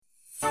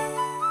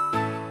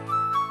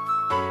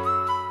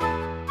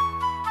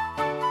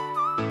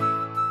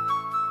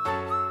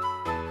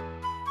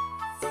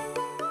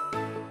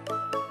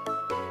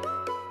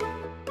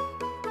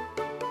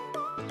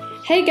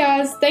Hey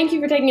guys, thank you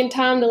for taking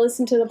time to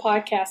listen to the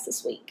podcast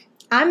this week.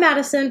 I'm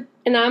Madison.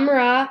 And I'm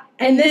Mariah.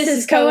 And this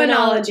is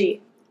Coenology,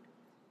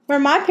 where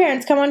my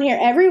parents come on here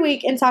every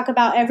week and talk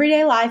about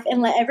everyday life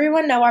and let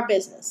everyone know our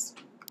business.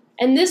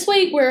 And this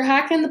week we're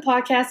hacking the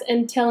podcast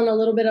and telling a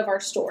little bit of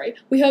our story.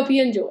 We hope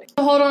you enjoy.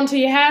 So hold on to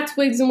your hats,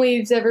 wigs, and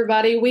weaves,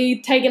 everybody.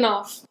 We taking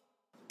off.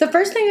 The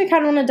first thing we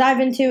kind of want to dive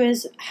into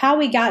is how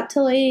we got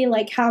to Lee,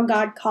 like how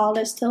God called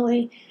us to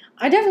Lee.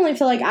 I definitely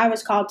feel like I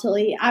was called to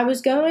Lee. I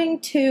was going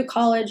to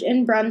college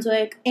in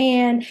Brunswick,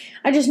 and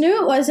I just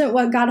knew it wasn't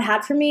what God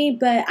had for me,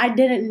 but I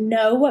didn't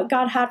know what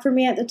God had for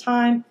me at the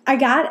time. I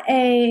got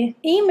an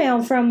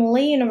email from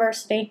Lee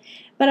University,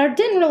 but I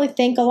didn't really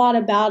think a lot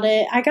about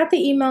it. I got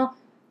the email.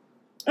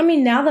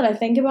 Now that I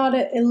think about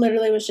it, it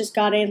literally was just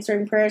God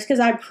answering prayers, because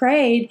I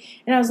prayed,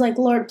 and I was like,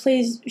 Lord,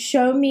 please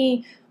show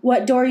me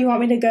what door you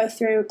want me to go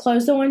through.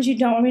 Close the ones you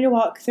don't want me to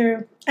walk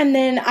through. And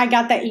then I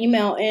got that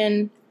email,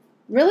 and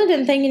really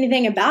didn't think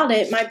anything about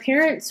it. My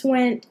parents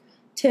went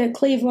to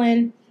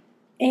Cleveland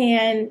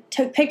and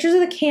took pictures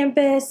of the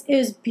campus. It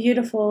was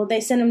beautiful.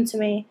 They sent them to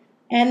me,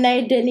 and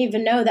they didn't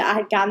even know that I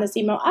had gotten this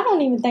email. I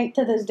don't even think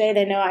to this day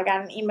they know I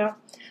got an email.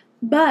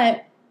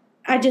 But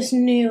I just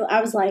knew,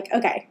 I was like,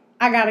 okay,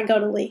 I got to go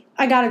to Lee.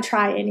 I got to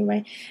try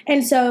anyway.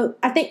 And so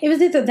I think it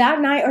was either that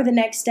night or the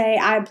next day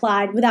I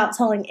applied without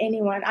telling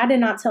anyone. I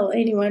did not tell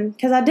anyone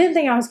because I didn't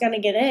think I was going to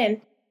get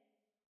in.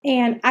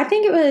 And I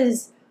think it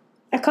was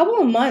a couple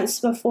of months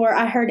before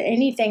I heard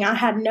anything. I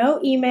had no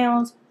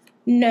emails,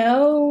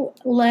 no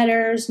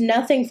letters,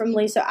 nothing from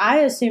Lee, so I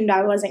assumed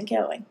I wasn't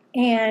going.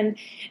 And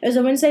it was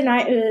a Wednesday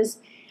night. It was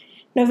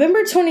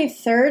November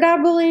 23rd,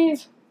 I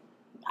believe.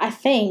 I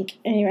think,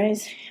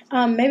 anyways.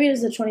 Maybe it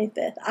was the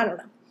 25th. I don't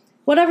know.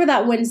 Whatever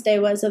that Wednesday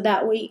was of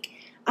that week,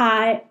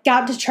 I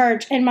got to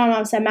church, and my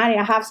mom said, Maddie,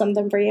 I have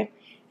something for you.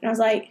 And I was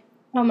like,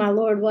 oh, my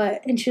Lord,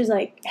 what? And she was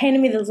like,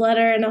 handing me this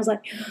letter, and I was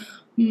like,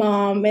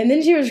 Mom. And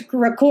then she was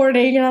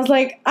recording, and I was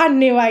like, I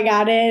knew I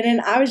got in,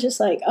 and I was just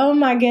like, oh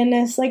my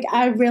goodness, like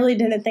I really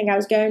didn't think I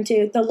was going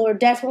to. The Lord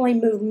definitely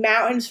moved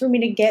mountains for me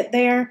to get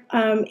there,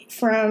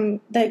 from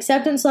the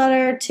acceptance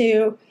letter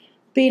to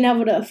being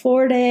able to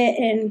afford it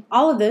and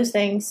all of those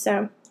things.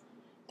 So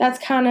that's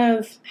kind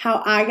of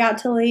how I got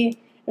to Lee.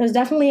 It was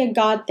definitely a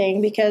God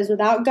thing, because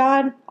without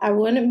God, I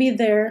wouldn't be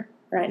there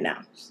right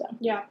now. So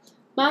yeah,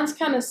 mine's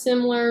kind of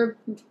similar,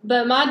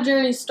 but my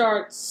journey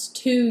starts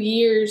 2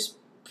 years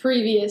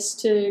previous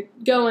to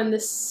going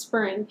this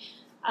spring.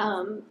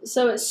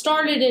 So it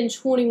started in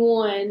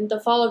 21, the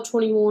fall of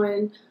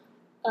 21.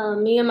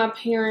 Me and my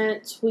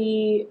parents,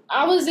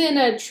 I was in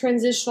a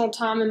transitional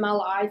time in my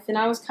life, and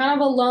I was kind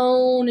of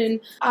alone, and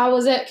I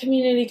was at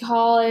community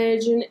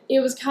college, and it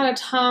was kind of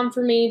time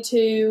for me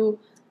to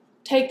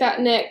take that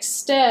next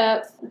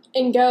step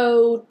and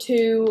go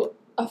to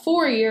a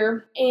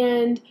 4-year,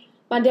 and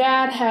my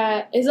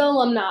dad is an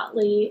alumni at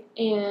Lee,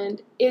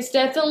 and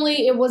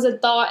it was a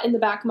thought in the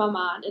back of my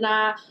mind. And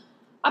I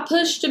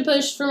pushed and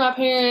pushed for my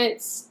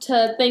parents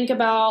to think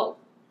about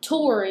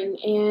touring.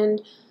 And,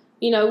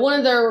 one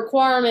of their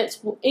requirements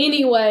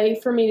anyway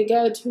for me to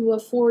go to a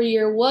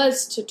 4-year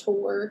was to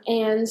tour.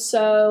 And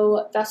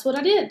so that's what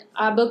I did.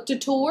 I booked a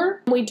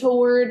tour. We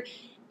toured,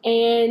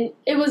 and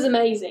it was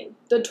amazing.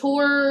 The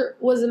tour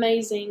was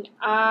amazing.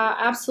 I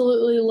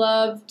absolutely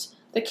loved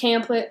the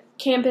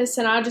campus,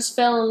 and I just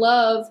fell in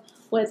love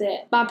with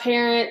it. My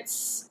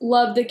parents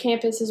loved the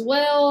campus as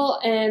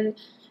well, and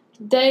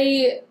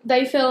they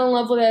fell in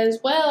love with it as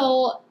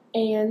well.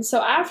 And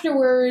so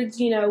afterwards,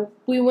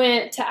 we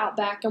went to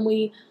Outback, and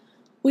we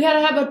had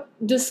to have a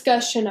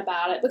discussion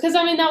about it, because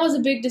that was a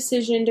big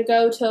decision to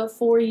go to a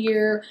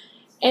 4-year,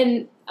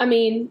 and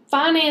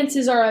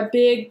finances are a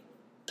big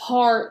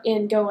part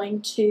in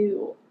going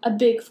to a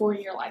big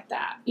 4-year like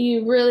that.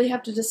 You really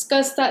have to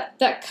discuss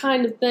that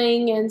kind of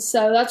thing, and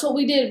so that's what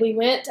we did. We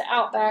went to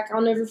Outback,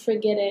 I'll never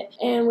forget it,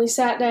 and we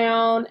sat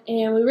down,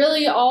 and we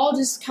really all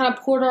just kind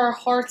of poured our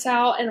hearts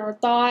out and our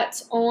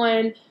thoughts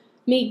on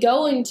me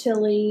going to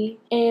Lee.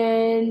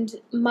 And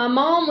my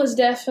mom was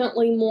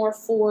definitely more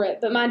for it,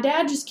 but my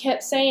dad just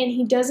kept saying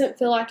he doesn't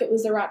feel like it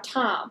was the right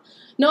time.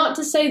 Not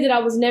to say that I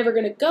was never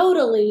going to go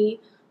to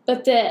Lee,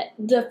 but that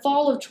the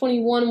fall of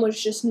 21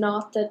 was just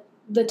not the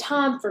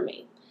time for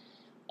me.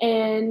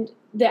 And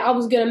that I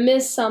was going to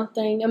miss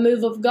something, a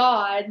move of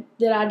God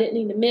that I didn't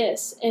need to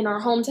miss in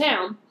our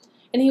hometown.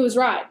 And he was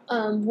right.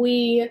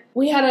 We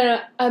had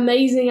an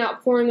amazing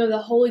outpouring of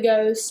the Holy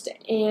Ghost,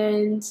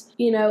 and,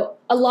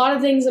 a lot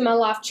of things in my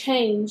life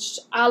changed.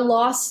 I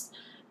lost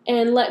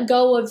and let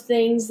go of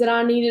things that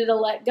I needed to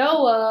let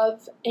go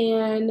of,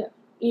 and,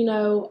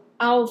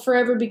 I'll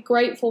forever be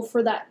grateful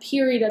for that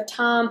period of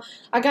time.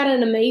 I got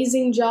an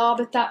amazing job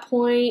at that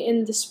point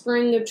in the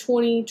spring of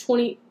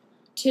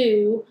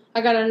 2022. I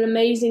got an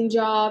amazing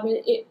job, and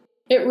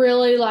it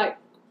really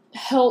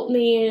helped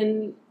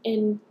me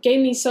and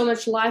gave me so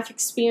much life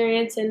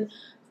experience and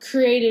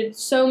created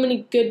so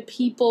many good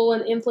people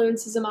and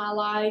influences in my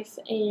life.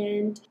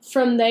 And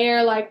from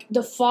there,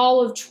 the fall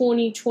of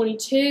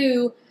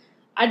 2022,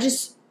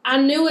 I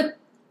knew it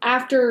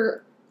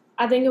after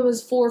I think it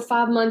was 4 or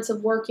 5 months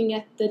of working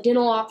at the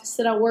dental office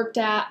that I worked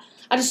at,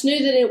 I just knew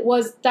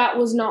that that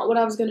was not what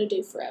I was going to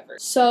do forever.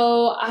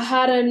 So I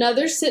had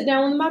another sit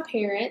down with my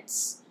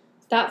parents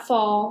that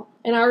fall,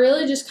 and I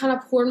really just kind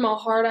of poured my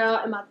heart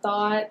out and my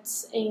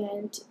thoughts,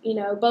 and,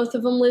 both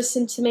of them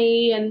listened to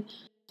me, and,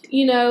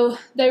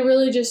 they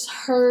really just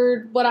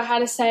heard what I had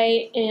to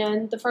say,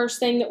 and the first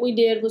thing that we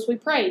did was we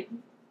prayed.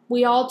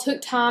 We all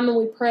took time and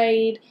we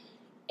prayed,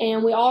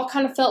 and we all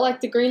kind of felt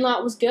like the green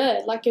light was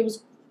good, like it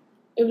was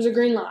a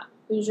green light.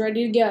 It was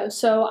ready to go.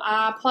 So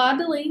I applied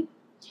to leave.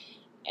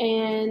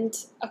 And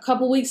a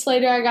couple weeks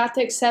later, I got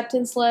the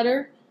acceptance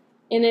letter,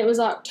 and it was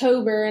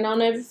October, and I'll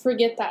never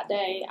forget that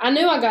day. I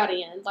knew I got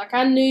in. Like,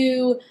 I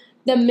knew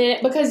the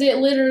minute, because it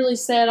literally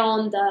said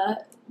on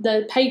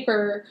the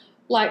paper,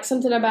 like,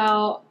 something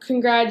about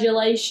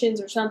congratulations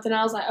or something.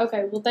 I was like,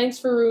 okay, well, thanks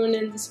for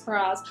ruining the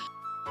surprise.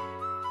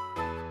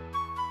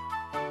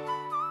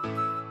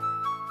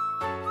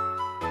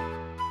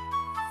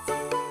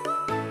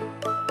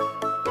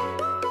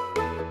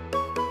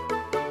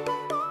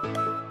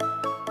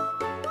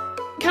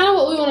 Kind of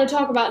what we want to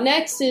talk about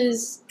next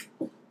is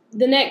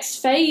the next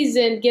phase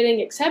in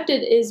getting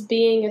accepted is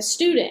being a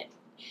student.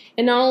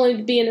 And not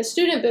only being a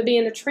student, but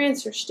being a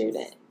transfer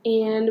student.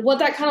 And what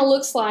that kind of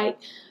looks like.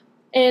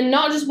 And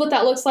not just what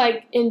that looks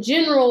like in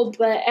general,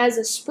 but as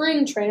a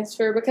spring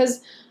transfer.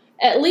 Because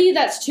at Lee,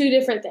 that's two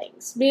different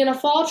things. Being a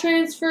fall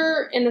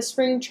transfer and a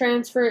spring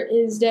transfer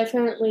is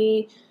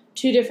definitely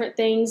two different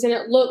things. And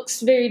it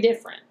looks very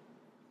different.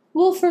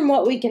 Well, from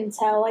what we can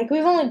tell, like,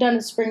 we've only done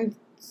a spring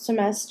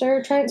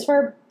semester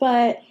transfer,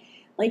 but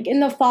like in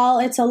the fall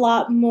it's a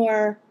lot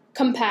more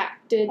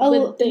compacted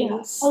with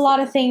things. Yeah, a lot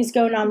of things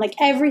going on. Like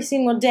every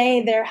single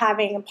day they're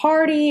having a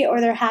party,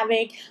 or they're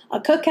having a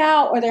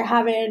cookout, or they're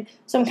having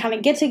some kind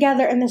of get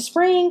together. In the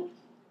spring,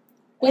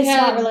 it's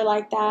not really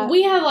like that.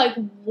 We had like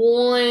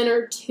 1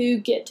 or 2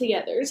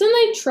 get-togethers, and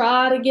they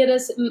try to get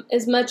us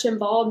as much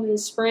involved in the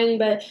spring,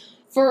 but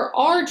for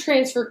our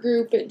transfer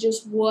group, it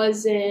just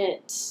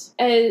wasn't,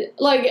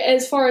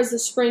 as far as the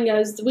spring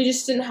goes, we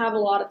just didn't have a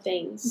lot of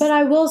things. But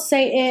I will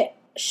say it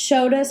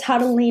showed us how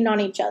to lean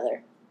on each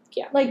other.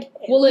 Yeah.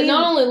 It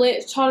not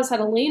only taught us how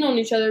to lean on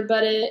each other,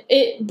 but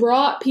it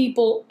brought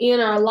people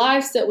in our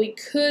lives that we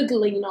could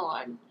lean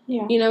on.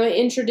 Yeah. It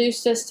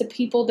introduced us to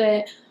people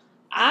that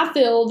I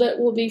feel that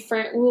we'll be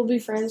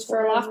friends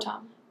for a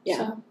lifetime. Yeah.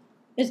 So.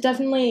 It's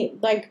definitely,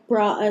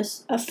 brought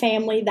us a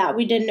family that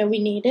we didn't know we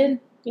needed.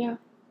 Yeah.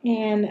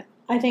 And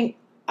I think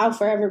I'll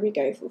forever be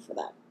grateful for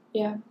that.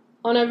 Yeah.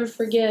 I'll never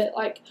forget,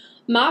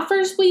 my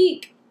first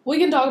week, we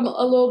can talk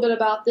a little bit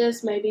about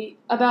this maybe,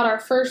 about our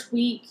first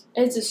week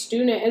as a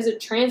student, as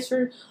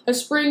a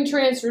spring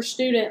transfer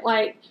student.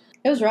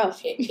 It was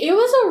rough. It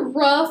was a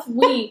rough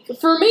week.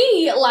 For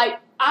me,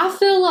 I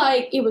feel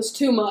like it was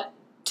 2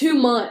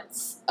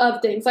 months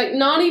of things.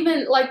 Not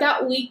even,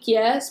 that week,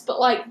 yes, but,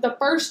 the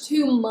first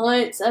 2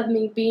 months of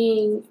me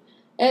being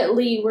at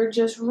Lee were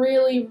just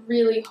really,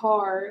 really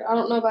hard. I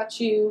don't know about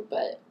you,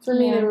 but for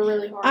me, they were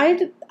really hard.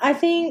 I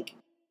think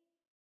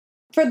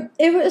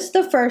it was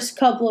the first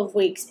couple of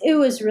weeks. It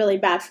was really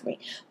bad for me.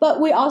 But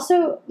we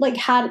also,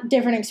 had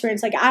different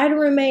experience. I had a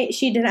roommate.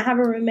 She didn't have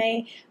a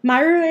roommate.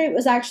 My roommate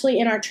was actually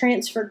in our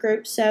transfer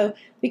group, so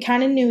we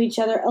kind of knew each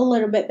other a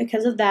little bit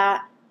because of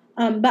that.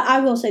 But I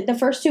will say, the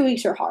first 2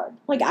 weeks were hard.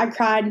 I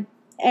cried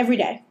every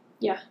day.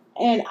 Yeah.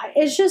 And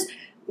it's just,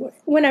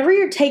 whenever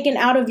you're taken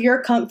out of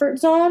your comfort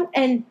zone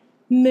and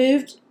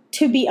moved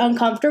to be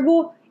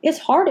uncomfortable, it's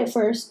hard at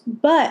first.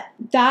 But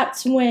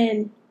that's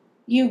when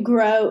you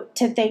grow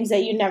to things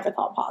that you never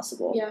thought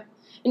possible. Yeah.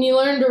 And you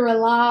learn to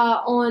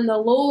rely on the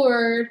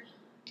Lord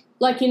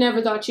like you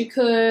never thought you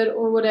could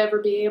or would ever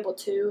be able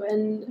to.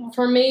 And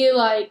for me,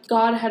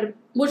 God had,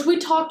 which we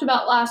talked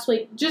about last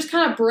week, just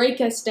kind of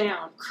break us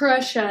down,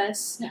 crush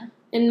us,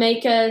 and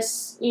make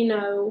us,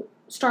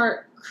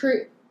 start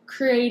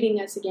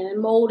creating us again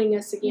and molding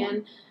us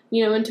again,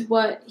 into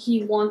what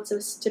He wants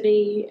us to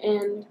be.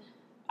 And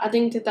I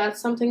think that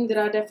that's something that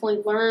I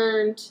definitely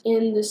learned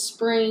in the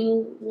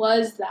spring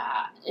was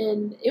that.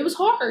 And it was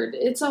hard.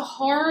 It's a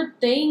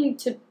hard thing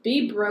to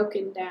be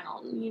broken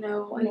down, and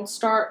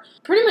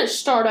pretty much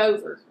start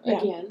over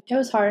again. It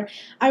was hard.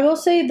 I will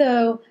say,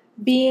 though,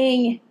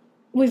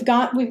 we've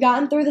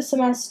gotten through the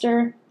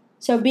semester,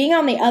 so being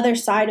on the other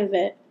side of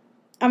it,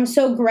 I'm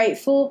so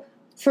grateful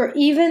for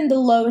even the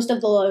lowest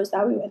of the lows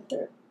that we went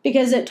through,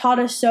 because it taught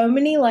us so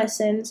many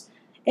lessons.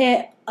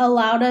 It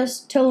allowed us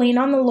to lean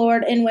on the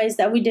Lord in ways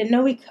that we didn't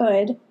know we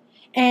could,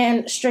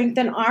 and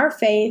strengthen our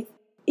faith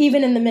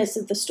even in the midst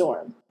of the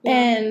storm. Yeah.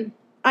 And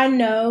I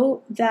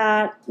know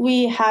that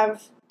we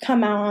have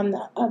come out on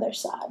the other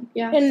side.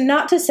 Yeah. And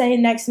not to say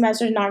next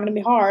semester is not going to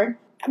be hard,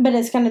 but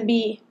it's going to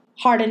be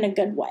hard in a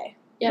good way.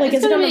 Yeah,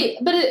 it's going to be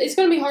hard, but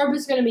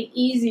it's going to be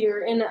easier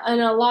in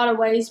a lot of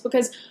ways,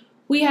 because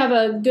we have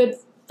a good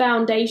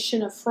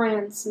foundation of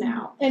friends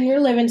now. And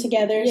we're living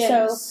together,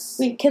 yes.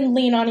 So we can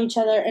lean on each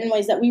other in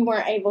ways that we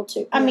weren't able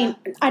to. I mean,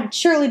 I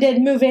surely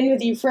did move in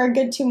with you for a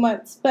good 2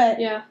 months, but...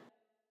 Yeah.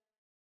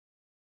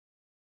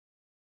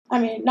 I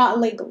mean, not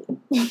legally.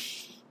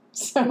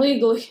 So,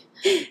 legally.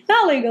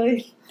 not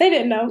legally. They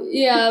didn't know.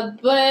 Yeah,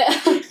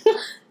 but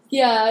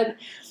yeah,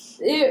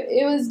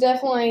 it was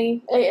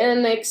definitely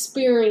an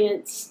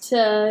experience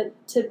to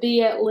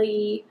be at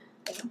Lee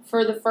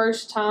for the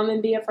first time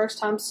and be a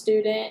first-time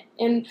student.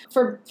 And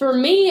for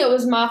me, it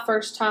was my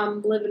first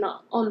time living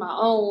on my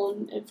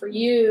own. And for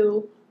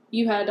you,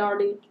 you had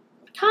already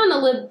kind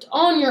of lived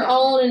on your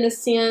own in a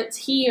sense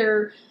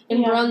here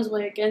in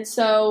Brunswick. And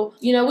so,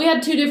 we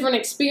had two different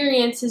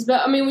experiences,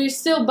 but, we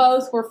still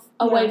both were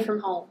away from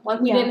home. Like,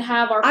 we didn't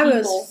have our people. I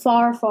was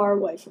far, far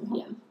away from home.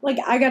 Yeah. Like,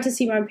 I got to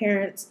see my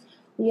parents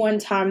one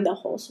time the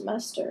whole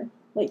semester.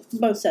 Like,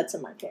 both sets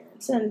of my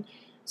parents. And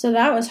so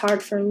that was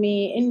hard for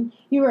me, and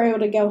you were able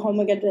to go home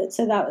a good bit,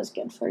 so that was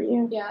good for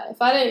you. Yeah,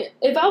 if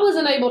I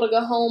wasn't able to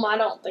go home, I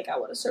don't think I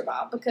would have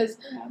survived, because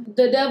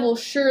the devil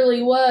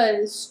surely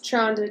was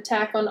trying to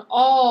attack on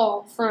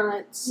all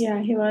fronts. Yeah,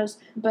 he was.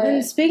 But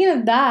and speaking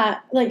of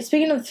that,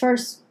 speaking of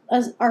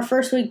our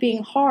first week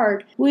being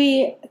hard,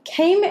 we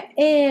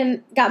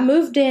got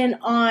moved in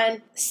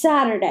on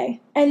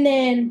Saturday, and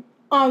then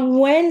on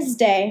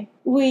Wednesday,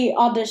 we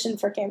auditioned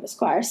for campus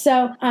choir.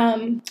 So,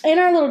 in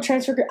our little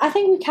transfer group, I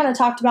think we kind of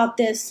talked about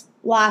this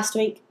last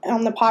week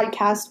on the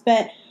podcast,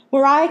 but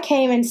Mariah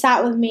came and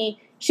sat with me.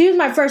 She was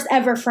my first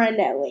ever friend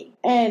at Lee.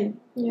 And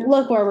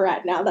look where we're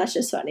at now. That's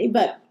just funny.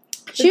 But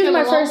she was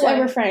my first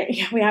ever friend.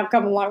 Yeah, we have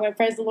come a long way,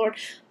 praise the Lord.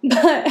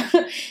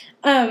 But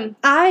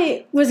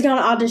I was going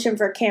to audition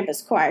for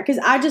campus choir because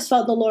I just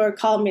felt the Lord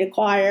called me to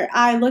choir.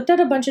 I looked at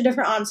a bunch of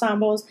different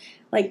ensembles,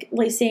 like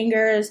Lee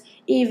Singers,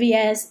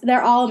 EVS.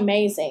 They're all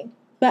amazing.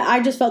 But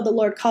I just felt the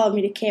Lord called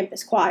me to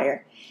campus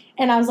choir.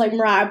 And I was like,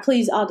 Mariah,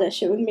 please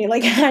audition with me.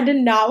 Like, I did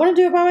not want to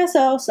do it by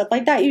myself. Stuff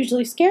like that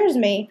usually scares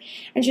me.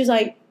 And she was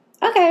like,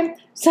 okay.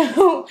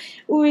 So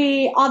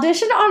we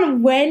auditioned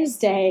on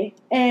Wednesday,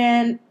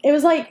 and it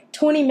was like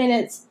 20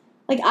 minutes.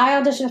 Like, I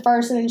auditioned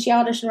first, and then she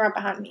auditioned right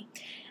behind me.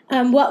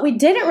 What we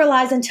didn't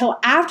realize until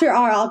after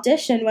our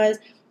audition was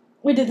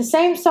we did the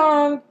same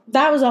song.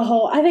 That was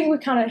I think we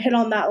kind of hit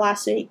on that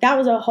last week. That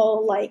was a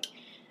whole,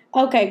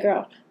 okay,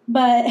 girl.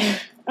 But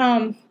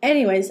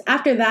anyways,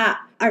 after that,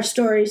 our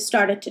story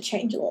started to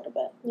change a little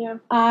bit. Yeah.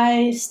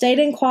 I stayed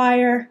in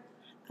choir.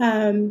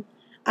 I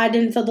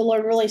didn't feel the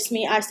Lord released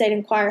me. I stayed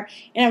in choir.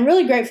 And I'm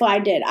really grateful I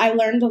did. I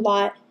learned a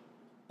lot,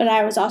 but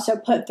I was also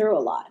put through a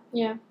lot.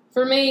 Yeah.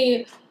 For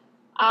me,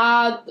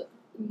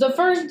 the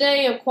first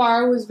day of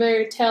choir was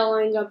very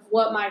telling of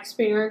what my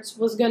experience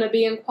was going to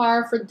be in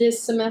choir for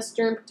this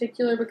semester in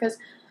particular, because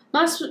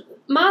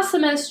my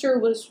semester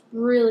was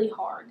really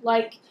hard.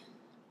 Like,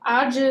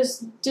 I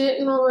just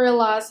didn't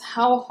realize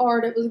how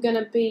hard it was going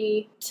to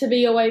be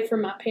away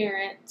from my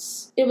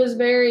parents. It was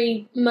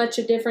very much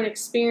a different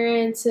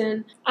experience,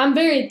 and I'm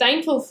very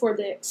thankful for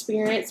the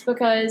experience,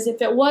 because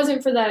if it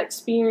wasn't for that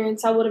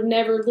experience, I would have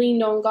never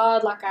leaned on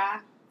God like I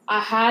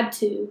had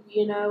to,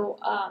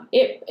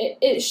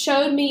 It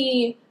showed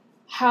me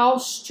how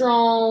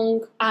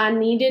strong I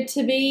needed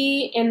to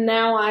be, and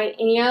now I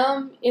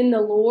am in the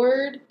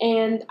Lord,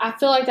 and I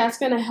feel like that's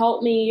going to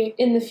help me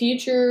in the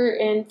future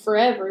and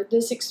forever.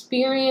 This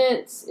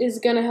experience is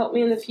going to help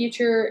me in the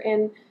future,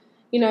 and,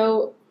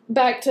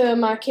 back to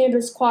my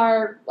campus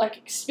choir,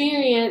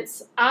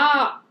 experience,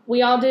 we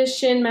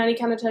auditioned, Maddie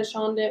kind of touched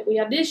on it, we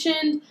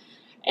auditioned,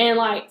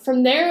 and,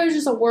 from there it was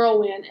just a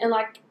whirlwind, and,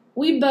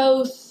 we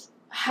both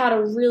had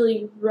a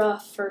really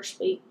rough first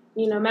week.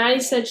 Maddie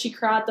said she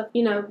cried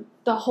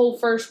the whole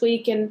first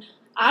week, and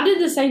I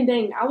did the same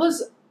thing.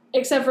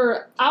 Except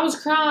for I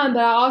was crying,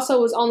 but I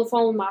also was on the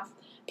phone with my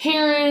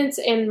parents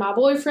and my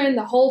boyfriend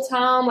the whole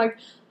time.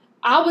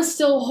 I was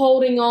still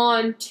holding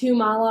on to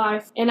my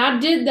life, and I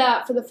did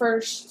that for the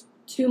first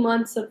 2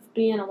 months of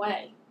being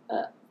away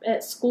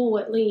at school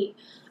at Lee.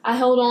 I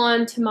held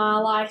on to my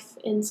life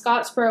in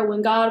Scottsboro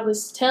when God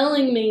was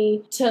telling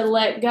me to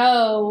let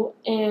go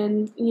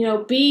and,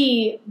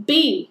 be.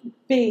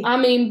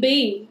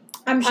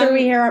 I'm sure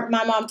we hear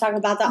my mom talk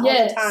about that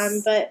all the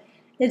time, but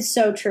it's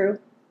so true.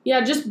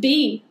 Yeah, just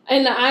be.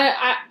 And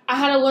I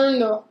had to learn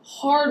the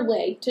hard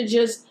way to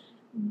just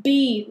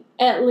be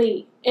at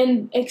Lee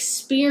and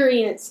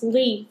experience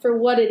Lee for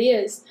what it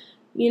is.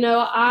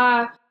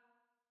 I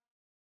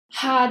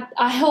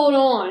held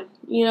on,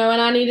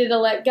 and I needed to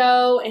let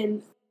go.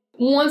 And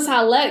once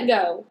I let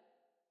go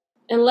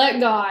and let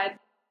God,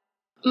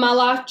 my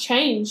life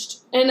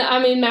changed. And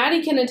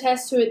Maddie can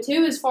attest to it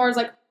too, as far as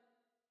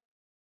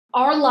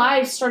our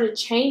lives started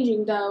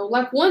changing though.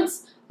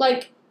 Once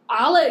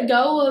I let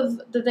go of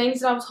the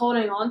things that I was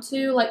holding on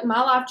to,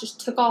 my life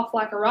just took off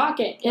like a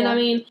rocket. Yeah.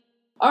 And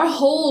our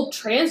whole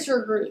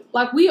transfer group,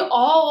 we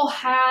all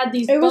had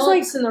these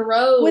bumps in the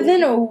road.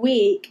 Within a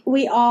week,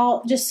 we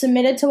all just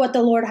submitted to what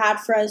the Lord had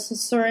for us and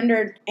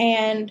surrendered.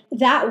 And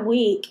that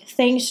week,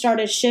 things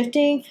started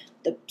shifting.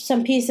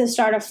 Some pieces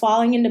started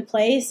falling into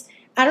place.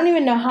 I don't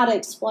even know how to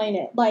explain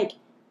it.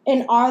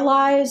 In our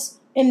lives,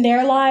 in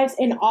their lives,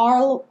 in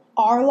our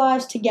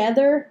lives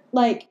together,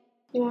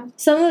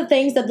 some of the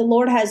things that the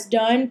Lord has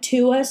done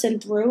to us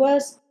and through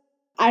us,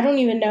 I don't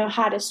even know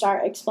how to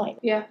start explaining.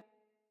 Yeah.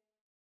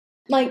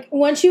 Like,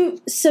 once you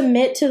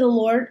submit to the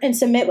Lord and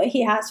submit what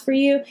He has for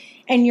you,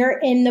 and you're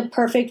in the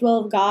perfect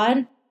will of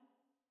God,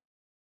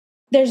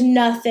 there's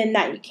nothing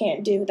that you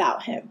can't do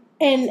without Him.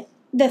 And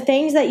the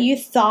things that you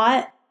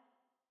thought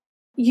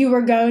you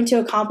were going to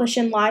accomplish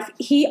in life,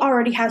 He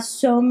already has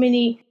so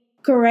many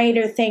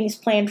greater things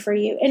planned for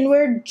you. And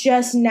we're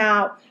just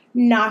now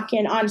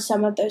knocking on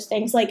some of those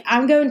things. Like,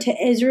 I'm going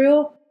to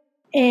Israel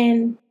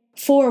in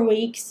 4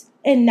 weeks,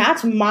 and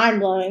that's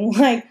mind-blowing.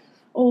 Like,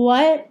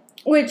 what?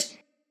 Which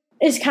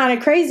is kind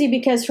of crazy,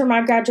 because for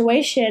my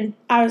graduation,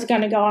 I was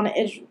going to go on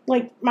Israel,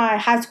 like my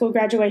high school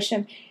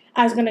graduation,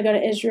 I was going to go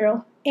to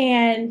Israel,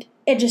 and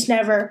it just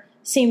never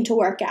seemed to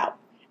work out.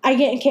 I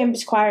get in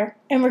campus choir,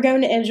 and we're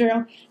going to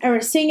Israel, and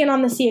we're singing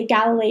on the Sea of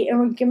Galilee, and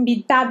we're going to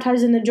be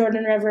baptized in the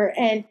Jordan River,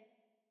 and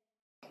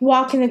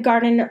walk in the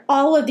garden,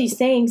 all of these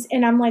things.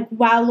 And I'm like,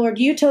 wow, Lord,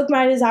 you took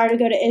my desire to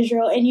go to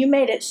Israel, and you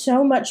made it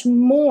so much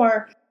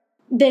more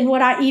than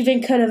what I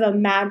even could have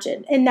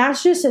imagined. And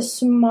that's just a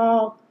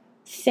small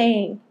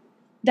thing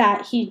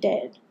that He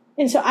did.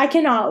 And so I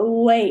cannot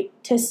wait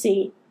to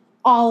see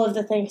all of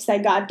the things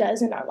that God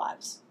does in our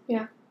lives.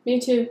 Yeah, me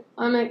too.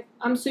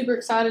 I'm super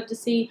excited to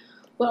see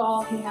what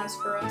all He has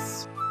for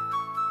us.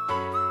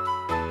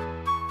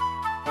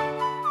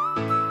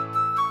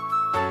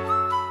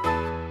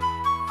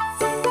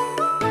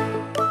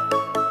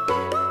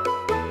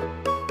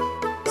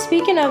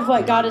 Speaking of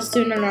what God is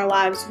doing in our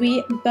lives,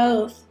 we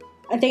both,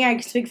 I think I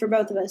can speak for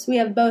both of us, we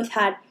have both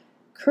had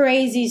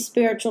crazy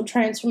spiritual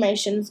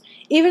transformations,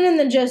 even in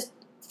the just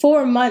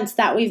 4 months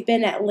that we've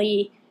been at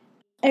Lee.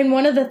 And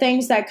one of the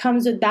things that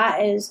comes with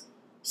that is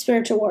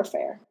spiritual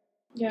warfare.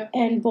 Yeah.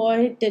 And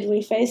boy, did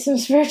we face some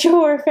spiritual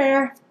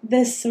warfare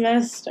this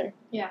semester.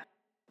 Yeah,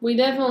 we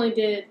definitely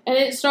did. And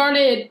it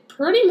started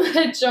pretty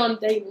much on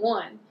day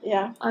one.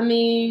 Yeah. I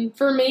mean,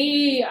 for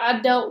me, I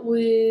dealt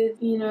with,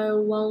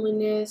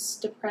 loneliness,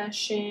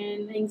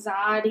 depression,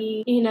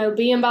 anxiety.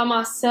 Being by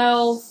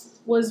myself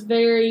was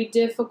very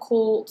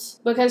difficult,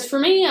 because for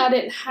me, I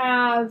didn't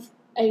have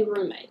a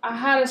roommate. I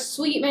had a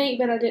suite mate,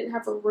 but I didn't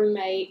have a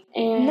roommate.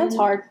 And that's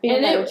hard.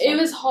 It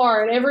was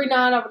hard. Every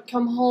night I would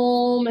come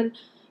home, and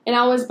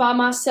I was by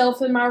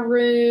myself in my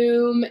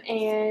room,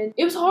 and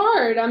it was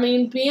hard. I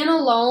mean, being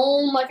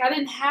alone, like, I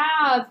didn't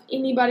have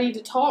anybody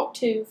to talk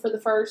to for the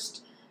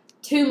first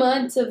 2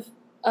 months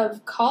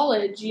of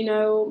college.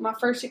 My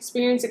first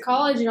experience at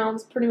college, I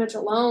was pretty much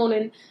alone,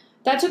 and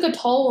that took a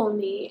toll on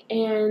me.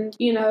 And,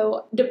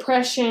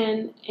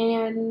 depression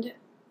and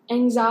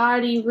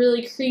anxiety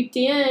really creeped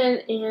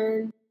in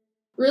and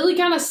really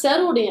kind of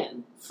settled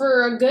in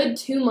for a good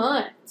 2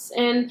 months.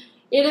 And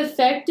it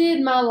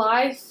affected my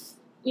life,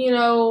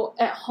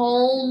 at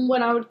home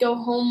when I would go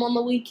home on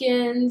the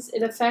weekends.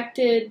 It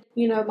affected,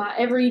 my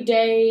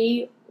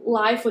everyday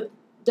life with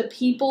the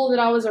people that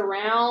I was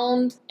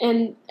around.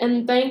 And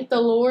thank the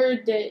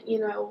Lord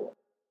that,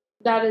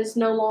 that is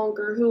no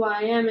longer who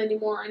I am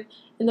anymore.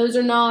 And those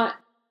are not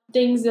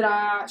things that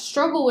I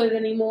struggle with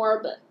anymore.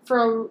 But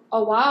for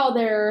a while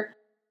there,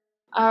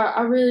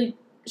 I really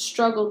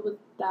struggled with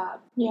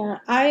that. Yeah,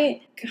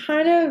 I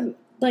kind of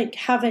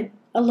have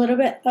a little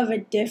bit of a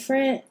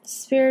different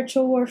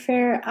spiritual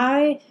warfare.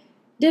 I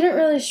didn't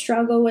really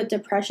struggle with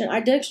depression. I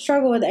did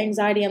struggle with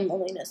anxiety and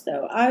loneliness,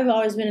 though. I've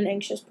always been an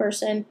anxious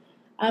person,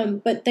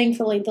 but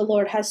thankfully the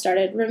Lord has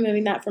started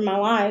removing that from my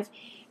life,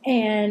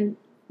 and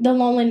the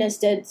loneliness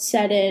did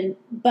set in,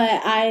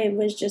 but I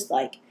was just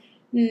like,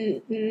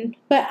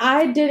 But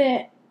I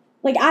didn't,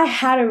 I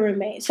had a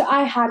roommate, so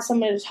I had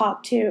someone to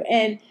talk to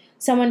and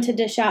someone to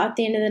dish out at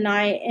the end of the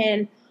night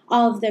and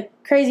all of the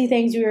crazy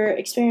things we were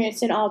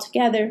experiencing all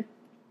together.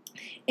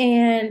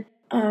 And,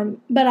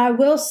 but I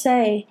will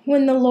say,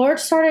 when the Lord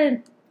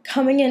started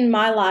coming in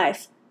my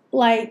life,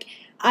 like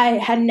I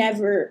had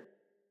never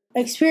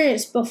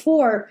experienced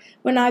before,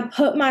 when I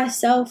put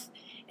myself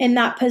in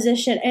that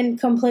position and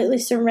completely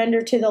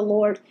surrendered to the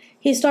Lord,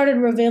 He started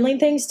revealing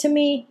things to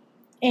me,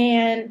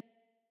 and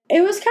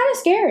it was kind of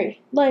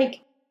scary.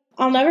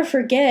 I'll never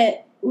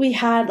forget, we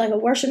had a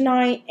worship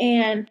night,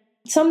 and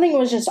something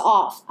was just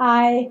off.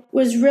 I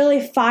was really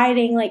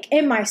fighting,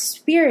 in my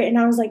spirit, and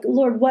I was like,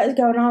 Lord, what is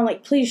going on?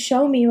 Please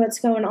show me what's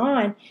going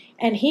on.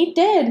 And He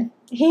did.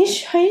 He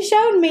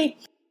showed me.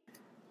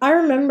 I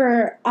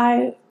remember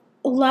I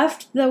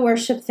left the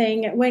worship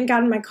thing, went and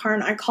got in my car,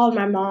 and I called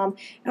my mom.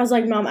 I was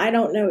like, Mom, I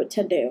don't know what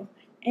to do.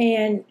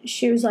 And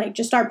she was like,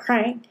 just start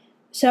praying.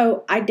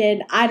 So I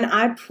did. And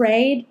I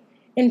prayed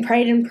and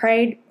prayed and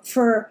prayed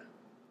for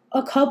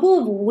a couple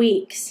of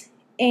weeks.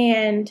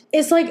 And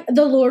it's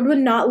the Lord would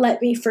not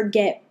let me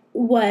forget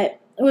what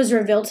was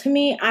revealed to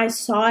me. I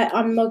saw it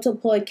on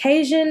multiple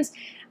occasions.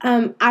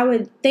 I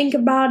would think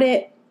about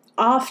it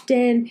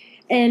often,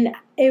 and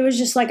it was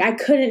just I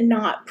couldn't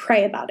not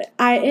pray about it.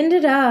 I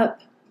ended up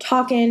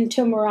talking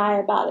to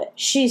Mariah about it.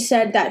 She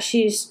said that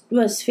she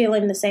was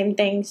feeling the same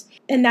things,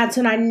 and that's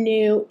when I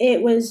knew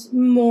it was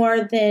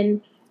more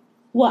than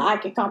what I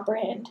could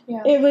comprehend.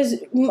 Yeah. It was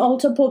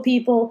multiple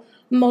people,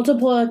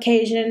 multiple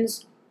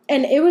occasions,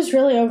 and it was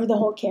really over the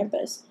whole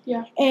campus.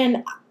 Yeah.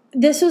 And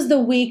this was the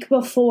week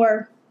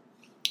before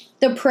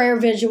the prayer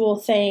visual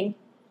thing,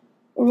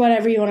 or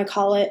whatever you want to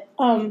call it,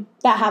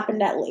 that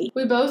happened at Lee.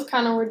 We both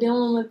kind of were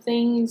dealing with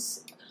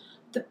things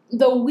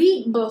the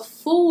week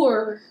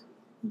before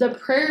the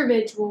prayer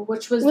vigil,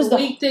 which was the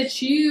week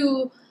that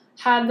you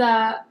had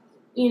that,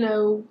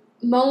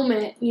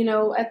 moment,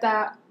 at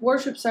that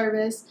worship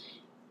service.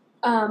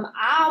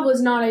 I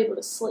was not able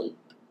to sleep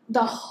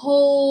the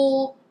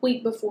whole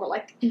week before.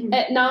 Like,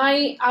 at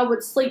night, I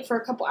would sleep for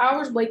a couple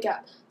hours, wake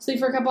up. Sleep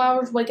for a couple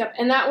hours, wake up.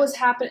 And that was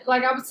happening.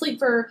 Like, I would sleep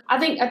for, I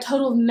think, a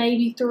total of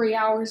maybe 3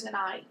 hours a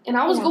night. And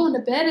I was going to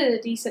bed at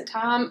a decent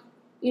time,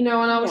 and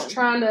I was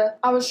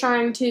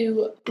trying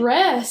to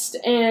rest,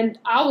 and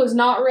I was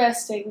not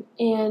resting.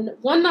 And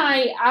one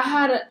night, I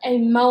had a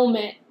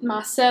moment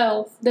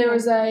myself. There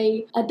was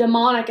a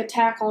demonic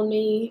attack on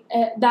me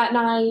that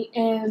night,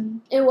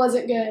 and it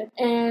wasn't good.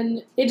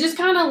 And it just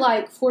kind of,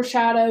 like,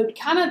 foreshadowed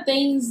kind of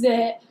things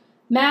that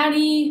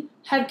Maddie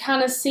had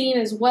kind of seen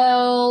as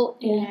well,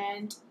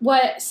 and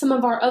what some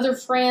of our other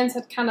friends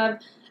had kind of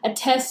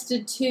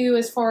attested to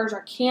as far as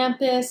our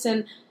campus.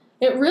 And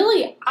it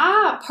really,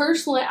 I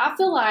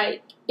feel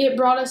like it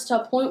brought us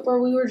to a point where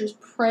we were just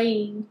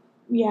praying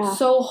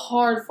so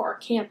hard for our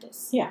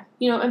campus. Yeah.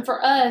 And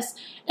for us.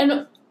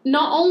 And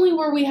not only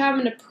were we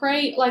having to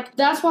pray, like,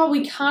 that's why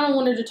we kind of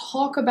wanted to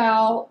talk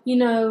about,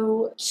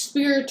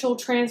 spiritual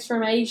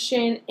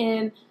transformation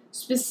and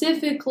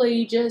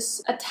specifically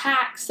just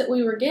attacks that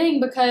we were getting,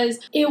 because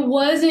it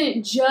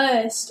wasn't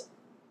just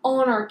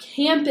on our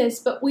campus,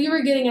 but we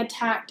were getting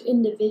attacked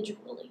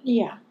individually.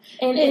 Yeah.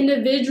 And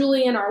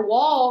individually in our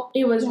walk,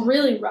 it was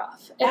really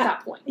rough at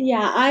that point. Yeah,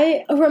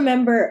 I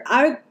remember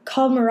I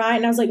called Mariah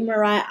and I was like,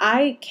 Mariah,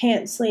 I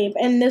can't sleep.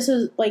 And this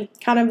was like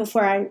kind of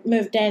before I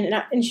moved in.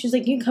 And she was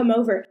like, you can come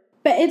over.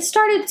 But it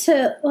started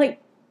to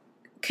like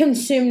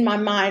consume my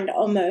mind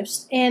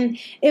almost. And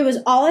it was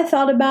all I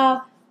thought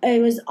about. It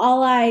was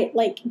all I,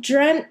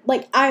 dreamt.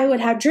 I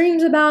would have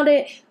dreams about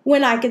it.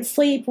 When I could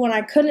sleep, when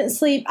I couldn't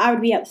sleep, I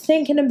would be up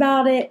thinking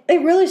about it.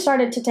 It really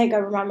started to take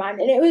over my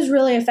mind, and it was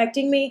really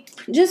affecting me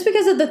just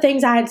because of the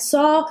things I had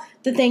saw,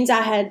 the things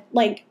I had,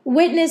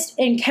 witnessed,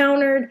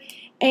 encountered,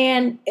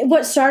 and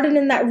what started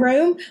in that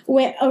room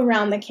went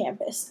around the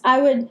campus.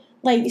 I would,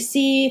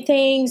 see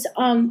things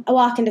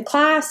walk into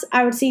class.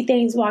 I would see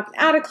things walking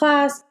out of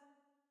class.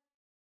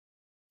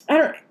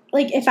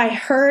 If I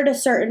heard a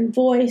certain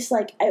voice,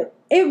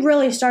 it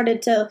really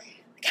started to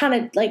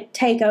kind of,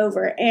 take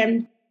over.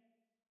 And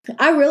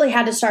I really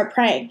had to start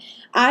praying.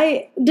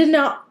 I didn't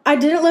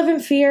live in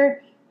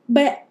fear,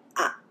 but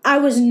I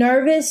was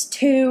nervous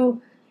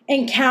to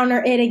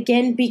encounter it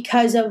again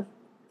because of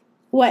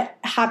what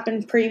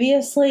happened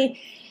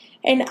previously.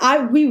 And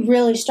we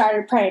really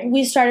started praying.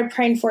 We started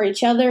praying for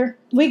each other.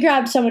 We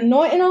grabbed some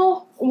anointing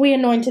oil. We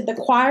anointed the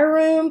choir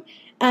room.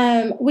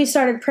 We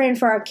started praying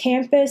for our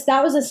campus.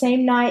 That was the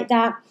same night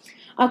that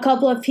a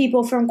couple of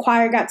people from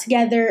choir got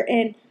together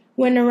and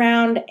went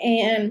around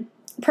and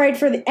prayed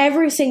for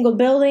every single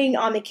building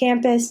on the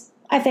campus.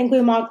 I think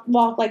we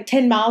walked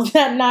 10 miles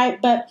that night,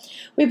 but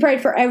we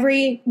prayed for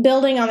every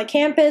building on the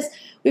campus.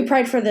 We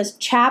prayed for the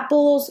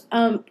chapels,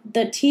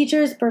 the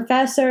teachers,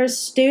 professors,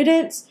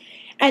 students,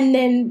 and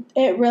then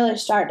it really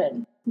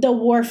started. The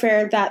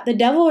warfare that the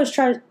devil was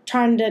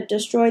trying to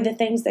destroy the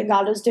things that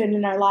God was doing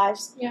in our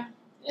lives. Yeah.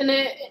 And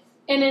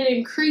it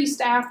increased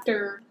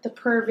after the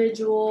prayer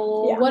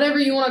vigil, whatever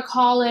you want to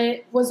call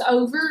it, was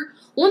over.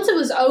 Once it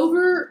was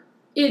over,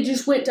 it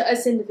just went to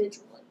us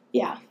individually.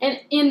 Yeah. And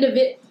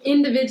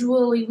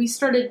individually, we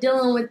started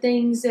dealing with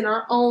things in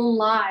our own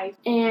life.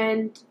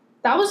 And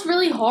that was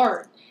really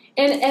hard.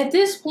 And at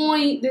this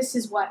point, this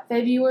is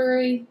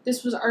February?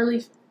 This was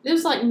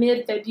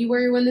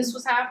mid-February when this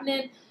was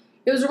happening.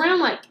 It was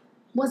around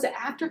was it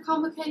after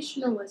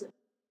convocation or was it?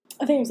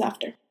 I think it was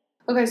after.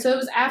 Okay, so it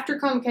was after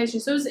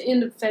convocation, so it was the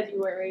end of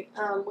February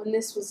when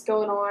this was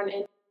going on,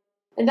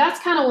 and that's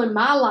kind of when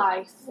my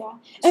life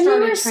and we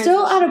were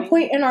still at a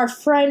point in our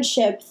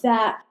friendship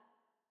that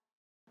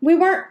we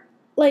weren't,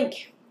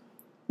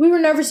 we were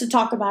nervous to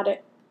talk about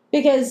it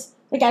because,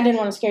 I didn't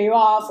want to scare you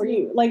off or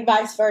you,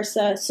 vice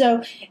versa,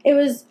 so it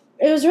was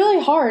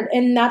really hard,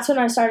 and that's when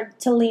I started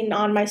to lean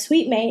on my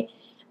sweet mate,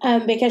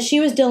 because she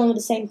was dealing with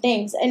the same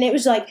things, and it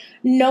was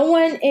no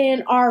one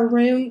in our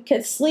room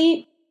could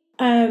sleep.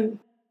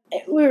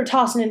 We were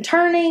tossing and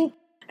turning,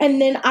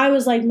 and then I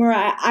was like,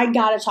 Mariah, I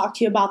gotta talk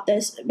to you about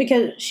this,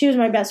 because she was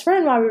my best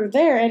friend while we were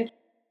there, and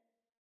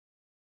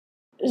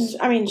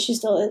she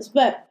still is,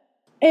 but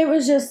it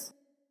was just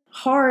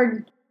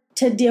hard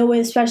to deal with,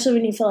 especially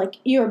when you feel like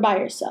you're by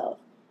yourself.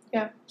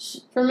 Yeah.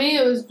 For me,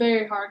 it was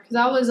very hard, because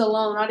I was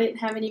alone. I didn't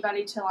have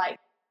anybody to,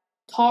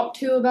 talk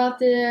to about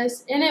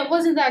this, and it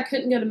wasn't that I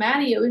couldn't go to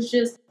Maddie, it was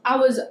just, I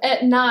was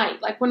at night,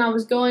 when I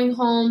was going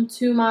home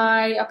to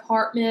my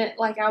apartment,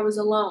 I was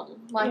alone,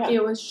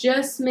 It was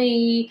just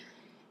me,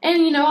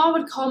 and, I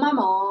would call my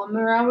mom,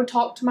 or I would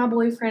talk to my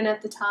boyfriend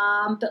at the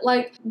time, but,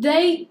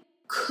 they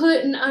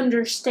couldn't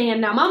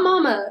understand. Now, my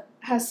mama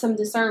has some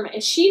discernment,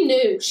 and she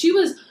knew,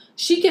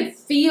 she could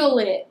feel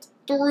it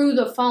through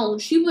the phone,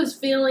 she was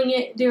feeling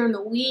it during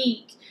the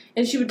week,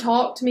 and she would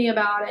talk to me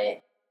about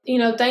it.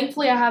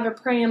 Thankfully I have a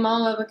praying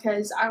mama,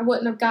 because I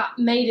wouldn't have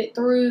made it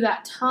through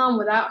that time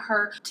without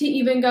her. To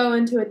even go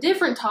into a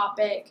different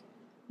topic,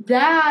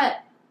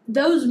 that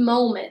those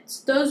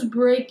moments, those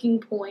breaking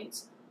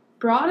points,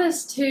 brought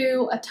us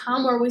to a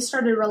time where we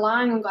started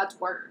relying on God's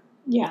word.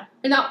 Yeah.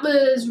 And that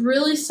was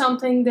really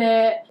something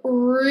that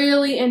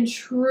really and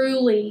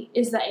truly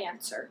is the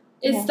answer.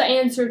 It's the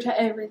answer to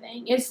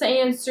everything. It's the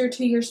answer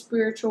to your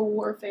spiritual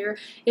warfare,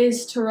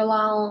 is to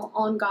rely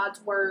on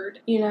God's word.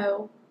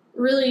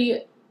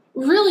 Really,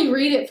 really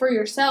read it for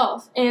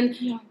yourself. And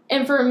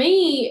for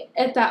me,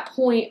 at that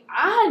point,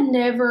 I had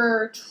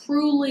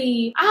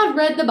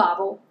read the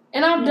Bible,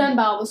 and I've done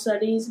Bible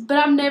studies, but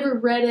I've never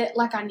read it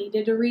like I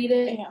needed to read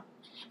it. Yeah.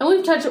 And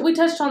we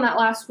touched on that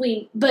last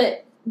week,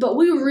 but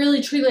we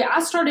really, truly, I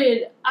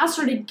started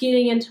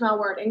getting into my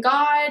word. And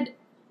God,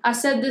 I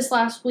said this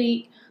last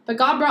week, but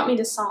God brought me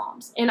to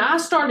Psalms. And I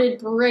started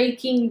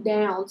breaking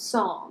down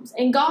Psalms.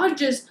 And God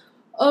just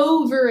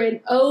over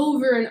and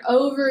over and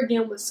over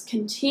again was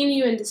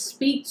continuing to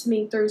speak to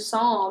me through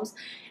Psalms.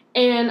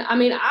 And,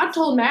 I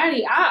told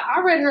Maddie,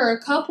 I read her a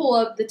couple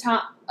of the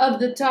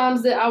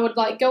times that I would,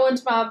 go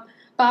into my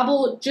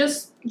Bible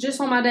just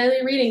on my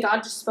daily reading.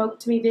 God just spoke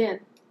to me then.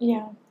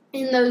 Yeah.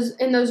 In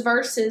those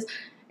verses.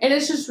 And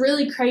it's just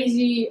really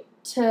crazy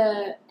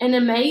and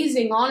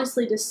amazing,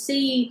 honestly, to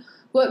see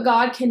what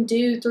God can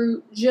do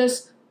through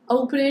just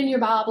opening your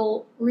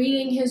Bible,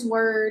 reading His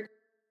Word.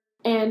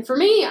 And for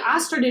me, I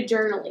started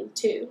journaling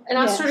too. And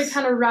I started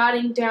kind of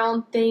writing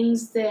down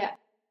things that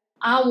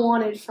I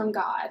wanted from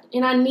God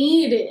and I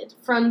needed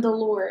from the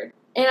Lord.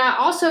 And I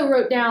also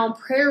wrote down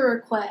prayer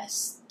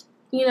requests,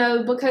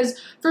 because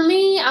for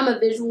me, I'm a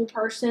visual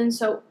person.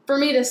 So for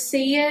me to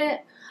see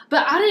it,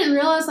 but I didn't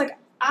realize, a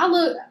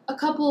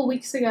couple of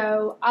weeks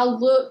ago, I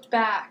looked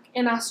back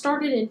and I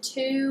started I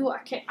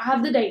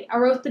have the date. I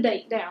wrote the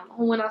date down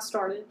on when I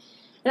started.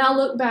 And I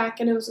looked back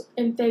and it was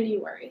in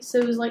February. So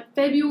it was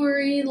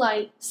February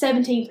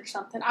 17th or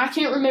something. I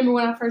can't remember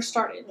when I first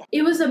started.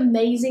 It was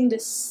amazing to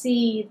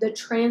see the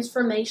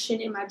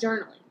transformation in my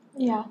journaling.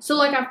 Yeah. So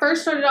I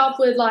first started off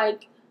with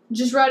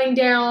just writing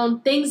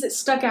down things that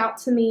stuck out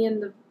to me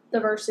in the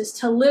verses,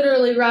 to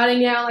literally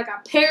writing down a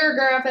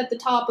paragraph at the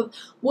top of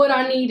what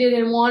I needed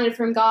and wanted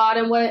from God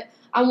and what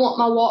I want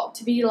my walk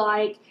to be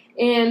like,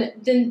 and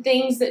then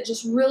things that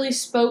just really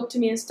spoke to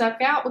me and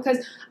stuck out,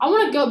 because I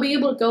want to be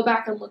able to go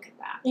back and look at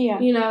that. Yeah.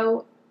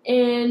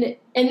 And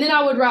then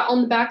I would write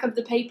on the back of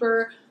the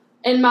paper,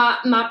 and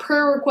my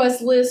prayer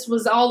request list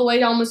was all the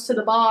way almost to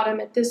the bottom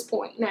at this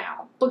point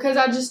now, because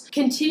I just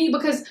continue,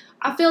 because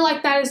I feel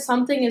like that is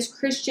something as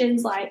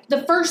Christians,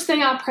 the first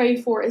thing I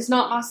pray for is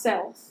not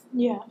myself.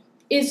 Yeah.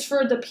 It's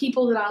for the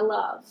people that I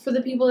love, for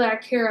the people that I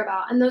care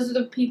about, and those are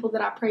the people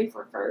that I pray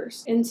for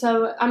first. And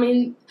so,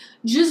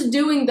 just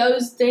doing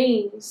those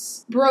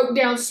things broke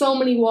down so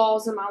many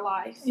walls in my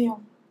life. Yeah.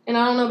 And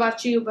I don't know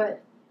about you,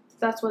 but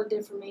that's what it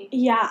did for me.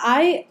 Yeah,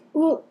 I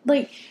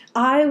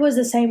was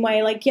the same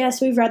way. Yes,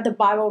 we've read the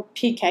Bible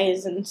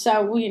PKs, and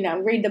so,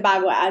 read the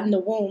Bible in the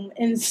womb.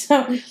 And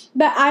so,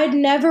 but I'd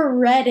never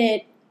read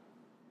it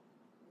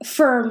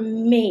for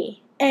me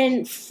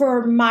and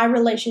for my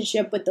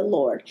relationship with the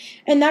Lord.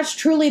 And that's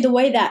truly the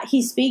way that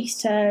He speaks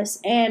to us.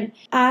 And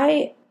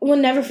I will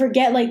never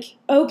forget,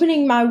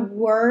 opening my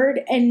word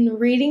and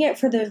reading it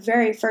for the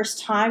very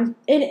first time.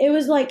 And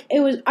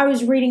I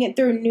was reading it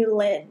through a new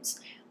lens.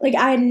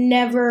 I had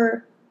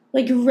never,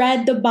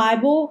 read the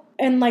Bible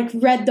and,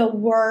 read the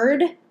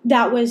word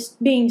that was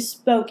being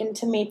spoken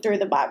to me through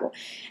the Bible.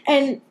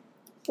 And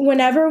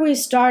whenever we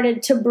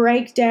started to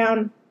break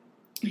down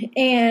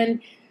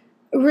and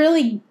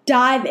really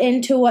dive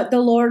into what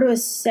the Lord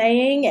was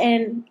saying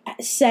and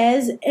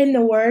says in the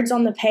words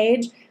on the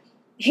page,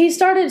 He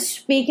started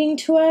speaking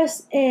to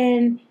us,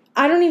 and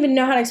I don't even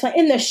know how to explain,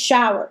 in the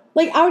shower.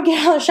 I would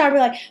get out of the shower and be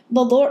like,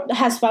 the Lord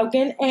has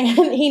spoken,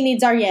 and He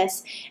needs our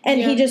yes,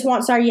 and He just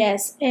wants our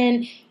yes.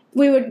 And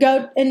we would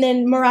go, and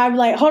then Mariah would be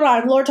like, hold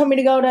on, the Lord told me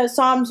to go to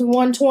Psalms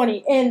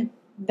 120, and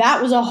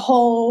that was a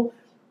whole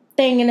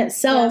thing in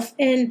itself.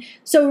 Yeah. And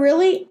so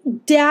really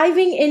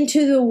diving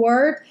into the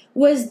Word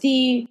was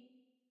the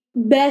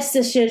best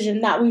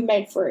decision that we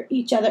made for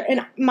each other.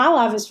 And my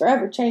life is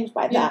forever changed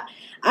by that.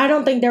 I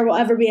don't think there will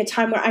ever be a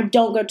time where I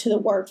don't go to the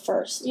Word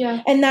first.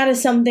 Yeah. And that is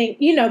something,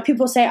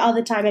 people say all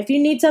the time, if you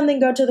need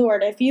something, go to the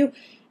Word. If you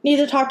need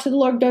to talk to the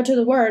Lord, go to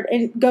the Word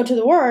and go to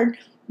the Word.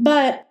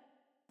 But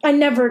I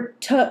never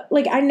took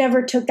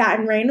that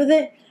and ran with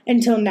it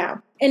until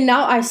now. And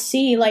now I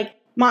see,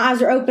 my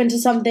eyes are open to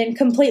something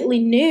completely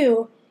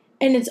new.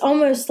 And it's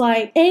almost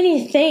like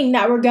anything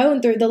that we're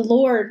going through, the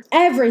Lord,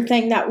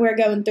 everything that we're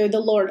going through, the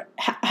Lord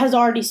has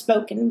already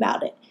spoken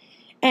about it.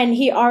 And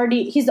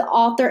He's the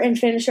author and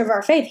finisher of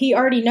our faith. He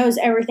already knows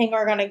everything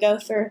we're going to go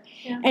through.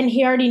 Yeah. And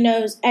He already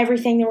knows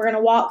everything that we're going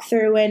to walk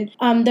through and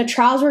the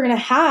trials we're going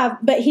to have.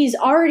 But He's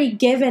already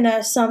given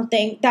us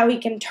something that we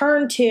can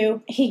turn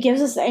to. He gives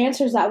us the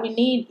answers that we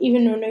need,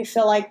 even when we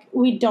feel like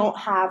we don't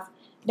have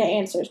the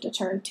answers to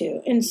turn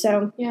to. And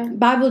so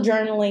Bible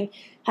journaling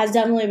has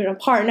definitely been a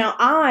part. Now,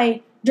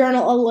 I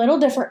journal a little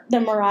different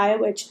than Mariah,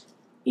 which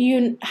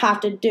you have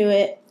to do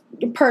it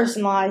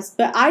personalized,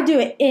 but I do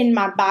it in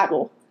my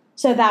Bible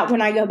so that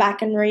when I go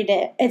back and read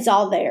it, it's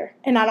all there,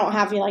 and I don't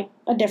have like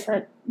a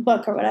different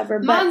book or whatever.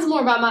 But mine's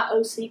more about my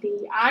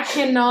OCD. I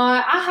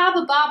have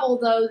a Bible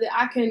though that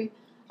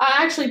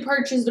I actually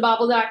purchased a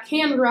Bible that I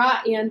can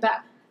write in,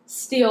 but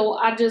still,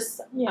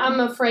 I'm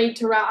afraid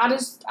to write.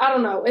 I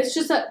don't know. It's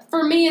just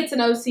for me, it's an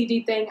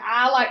OCD thing.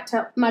 I like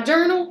my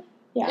journal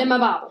and my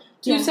Bible.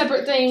 Two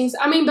separate things.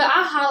 I mean, but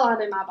I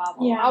highlight in my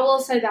Bible. Yeah. I will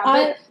say that.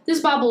 But this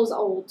Bible is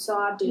old, so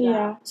I do that.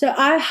 Yeah. So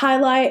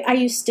I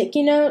use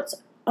sticky notes.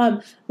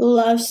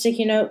 Love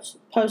sticky notes,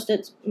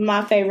 Post-its,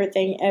 my favorite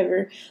thing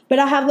ever. But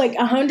I have like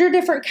 100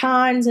 different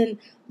kinds, and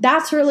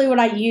that's really what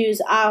I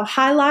use. I'll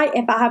highlight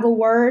if I have a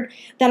word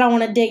that I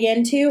want to dig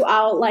into.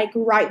 I'll like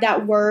write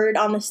that word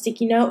on the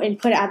sticky note and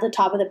put it at the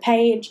top of the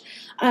page.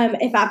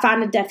 If I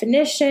find a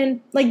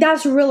definition, like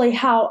that's really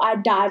how I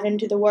dive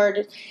into the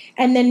word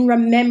and then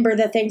remember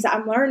the things that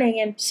I'm learning.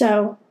 And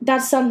so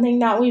that's something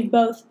that we've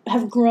both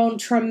have grown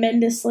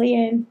tremendously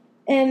in.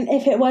 And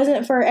if it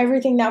wasn't for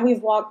everything that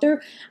we've walked through,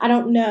 I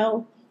don't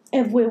know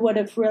if we would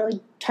have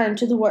really turned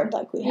to the word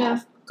like we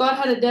have. God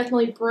had to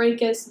definitely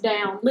break us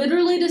down,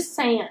 literally to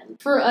sand,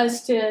 for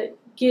us to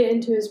get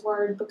into His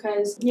Word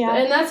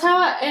and that's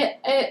how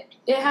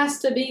it has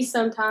to be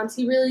sometimes.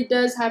 He really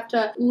does have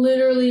to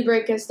literally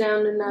break us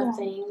down to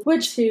nothing,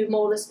 which to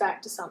mold us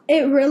back to something.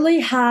 It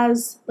really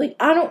has, like,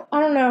 I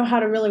don't know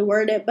how to really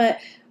word it, but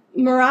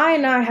Mariah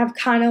and I have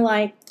kind of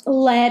like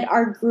led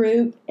our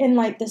group in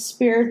like the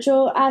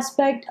spiritual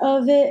aspect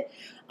of it.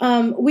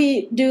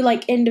 We do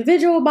like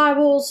individual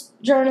Bibles,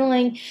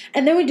 journaling,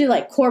 and then we do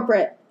like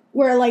corporate,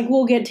 where like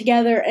we'll get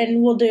together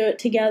and we'll do it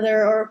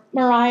together, or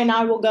Mariah and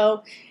I will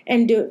go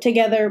and do it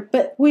together.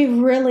 But we've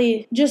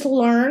really just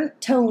learned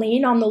to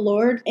lean on the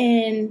Lord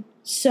in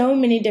so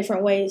many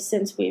different ways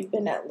since we've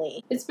been at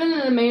Lee. It's been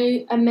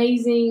an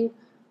amazing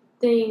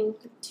thing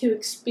to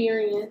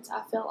experience,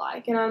 I feel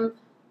like, and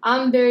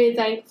I'm very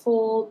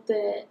thankful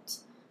that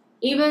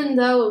even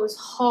though it was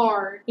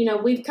hard,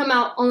 we've come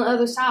out on the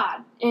other side,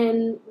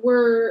 and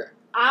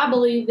I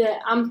believe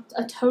that I'm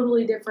a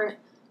totally different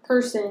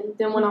person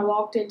than when I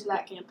walked into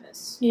that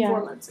campus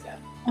 4 months ago.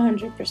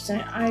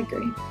 100%. I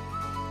agree.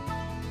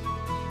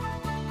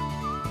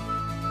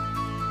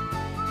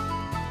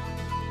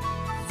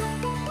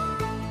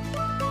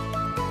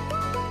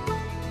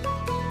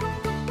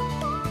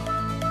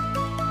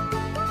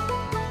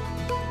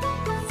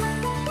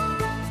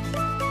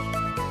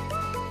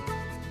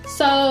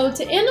 So,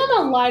 to end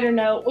on a lighter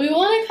note, we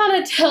want to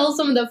kind of tell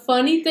some of the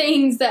funny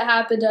things that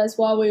happened to us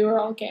while we were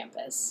on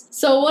campus.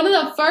 So, one of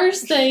the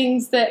first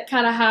things that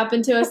kind of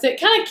happened to us that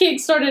kind of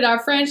kick-started our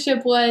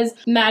friendship was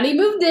Maddie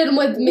moved in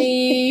with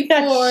me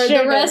for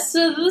the rest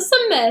of the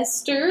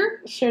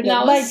semester.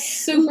 That was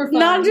super fun.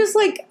 Not just,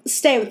 like,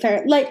 stay with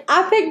her. Like,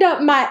 I picked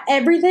up my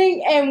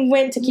everything and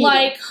went to keep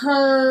like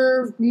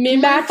her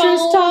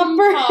mattress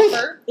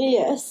topper.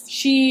 Yes.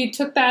 She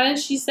took that and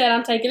she said,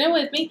 I'm taking it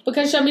with me.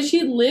 Because,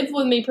 she lived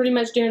with me pretty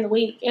much during the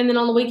week. And then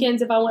on the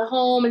weekends, if I went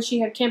home and she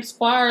had campus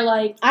choir,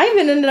 like... I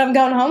even ended up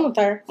going home with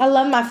her. I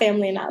love my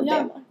family in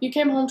Alabama. Yeah, you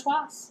came home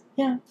twice.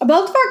 Yeah.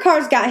 Both of our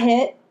cars got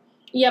hit.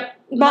 Yep.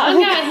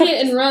 Mine got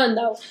hit and run,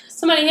 though.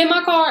 Somebody hit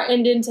my car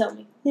and didn't tell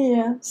me.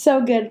 Yeah,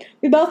 so good.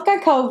 We both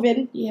got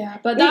COVID. Yeah,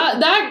 but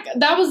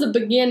that was the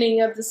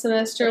beginning of the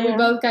semester. Yeah. We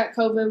both got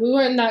COVID. We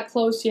weren't that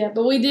close yet,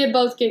 but we did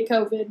both get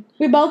COVID.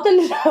 We both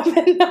ended up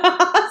in the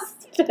hospital.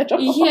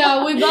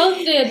 Yeah, we both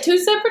did. 2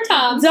 separate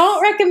times.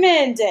 Don't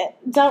recommend it.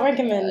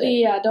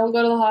 Yeah, don't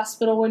go to the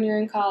hospital when you're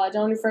in college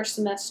on your first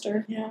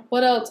semester. Yeah.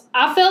 What else?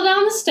 I fell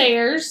down the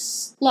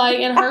stairs,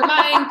 and hurt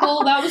my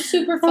ankle. That was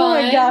super fun.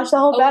 Oh my gosh, the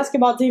whole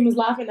basketball team was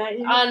laughing at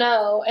you. I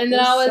know. And then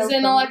I was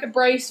in a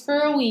brace for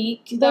a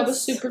week. That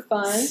was super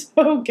fun.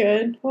 So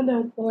good. What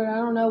else? Lord, I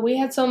don't know. We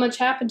had so much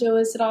happen to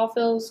us. It all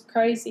feels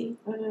crazy.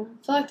 I know.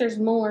 I feel like there's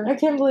more. I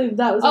can't believe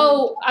that was...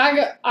 Oh,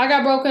 I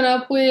got broken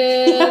up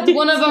with.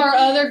 One of our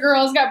other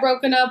girls got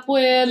broken up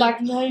with.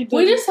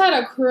 We just had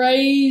a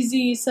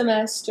crazy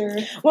semester.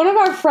 One of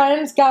our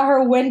friends got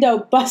her window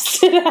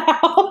busted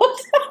out.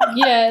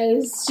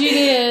 Yes, she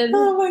did.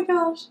 Oh my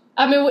gosh.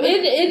 I mean,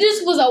 it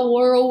just was a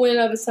whirlwind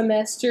of a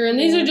semester, and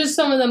these are just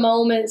some of the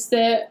moments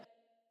that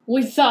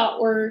we thought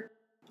were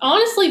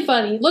honestly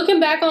funny. Looking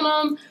back on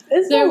them,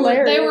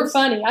 they were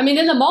funny. I mean,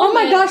 in the moment. Oh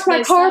my gosh,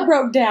 my car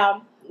broke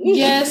down.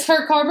 Yes,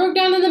 her car broke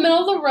down in the middle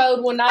of the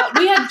road when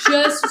we had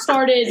just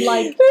started, we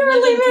were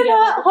leaving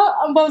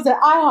what was it,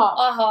 IHOP?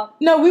 Uh-huh.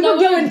 No, we were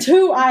going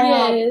to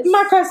IHOP. Yes.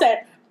 My car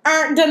said,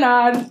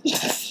 denied.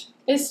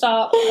 It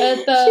stopped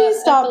at the She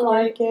stopped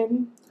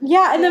working.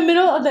 Yeah, in the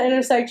middle of the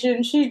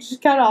intersection, she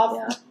just cut off.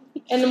 Yeah.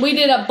 And we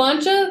did a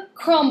bunch of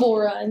crumble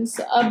runs.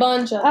 A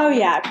bunch of them. Oh,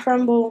 yeah,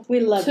 crumble. We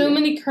love Too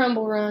many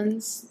crumble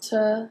runs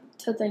to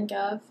think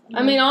of.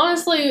 I mean,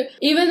 honestly,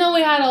 even though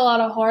we had a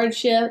lot of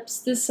hardships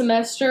this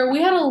semester, we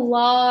had a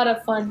lot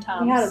of fun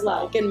times. We had a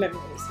lot of good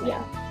memories.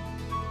 Yeah.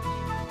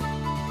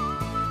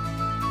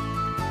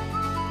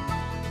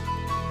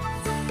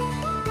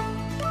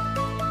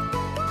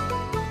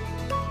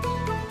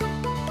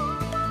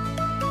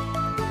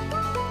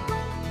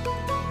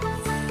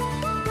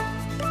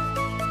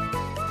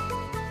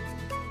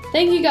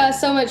 Thank you guys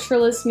so much for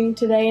listening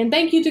today, and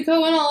thank you to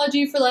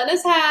Cohenology for letting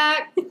us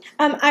hack.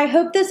 I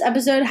hope this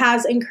episode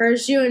has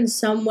encouraged you in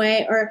some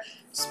way or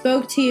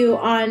spoke to you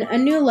on a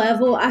new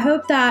level. I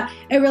hope that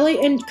it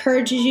really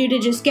encourages you to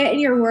just get in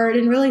your word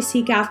and really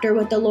seek after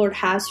what the Lord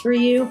has for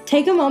you.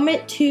 Take a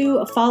moment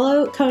to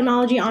follow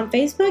Cohenology on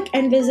Facebook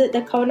and visit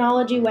the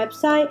Cohenology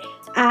website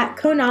at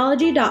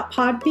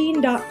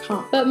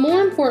cohenology.podbean.com. But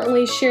more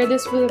importantly, share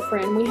this with a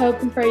friend. We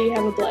hope and pray you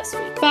have a blessed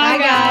week. Bye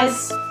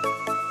guys.